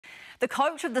The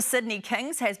coach of the Sydney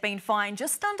Kings has been fined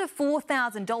just under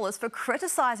 $4,000 for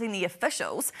criticising the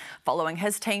officials following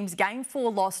his team's Game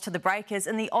 4 loss to the Breakers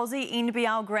in the Aussie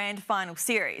NBL Grand Final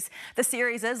Series. The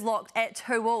series is locked at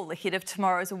 2-2 ahead of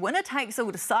tomorrow's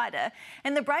winner-takes-all decider,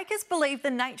 and the Breakers believe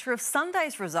the nature of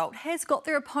Sunday's result has got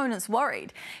their opponents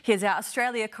worried. Here's our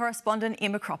Australia correspondent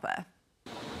Emma Cropper.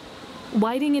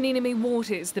 Wading in enemy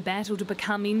waters, the battle to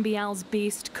become NBL's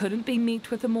best couldn't be met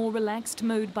with a more relaxed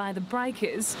mood by the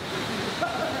Breakers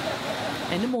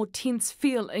and a more tense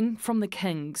feeling from the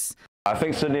Kings. I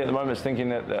think Sydney at the moment is thinking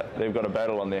that they've got a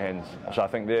battle on their hands, so I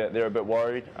think they're a bit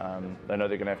worried. They know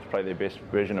they're going to have to play their best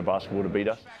version of basketball to beat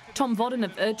us. Tom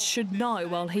Vodanovich should know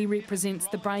while he represents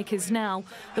the Breakers now.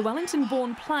 The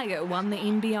Wellington-born player won the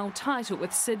NBL title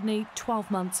with Sydney 12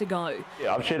 months ago.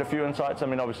 Yeah, I've shared a few insights. I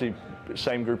mean, obviously,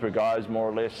 same group of guys, more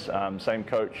or less, same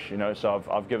coach, so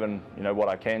I've given, what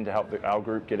I can to help our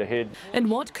group get ahead. In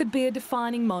what could be a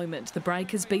defining moment, the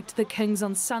Breakers beat the Kings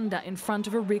on Sunday in front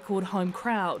of a record home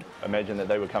crowd. Imagine that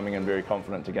they were coming in very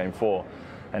confident to Game 4,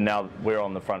 and now we're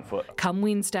on the front foot. Come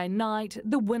Wednesday night,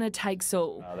 the winner takes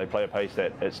all. They play a pace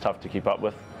that it's tough to keep up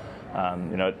with.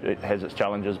 It has its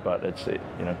challenges, but it's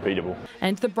beatable.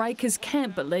 And the Breakers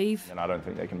can't believe. And I don't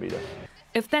think they can beat us.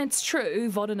 If that's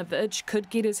true, Vodanovich could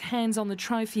get his hands on the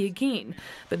trophy again,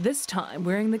 but this time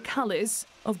wearing the colours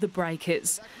of the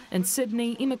Breakers. In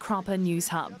Sydney, Emma Cropper, News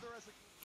Hub.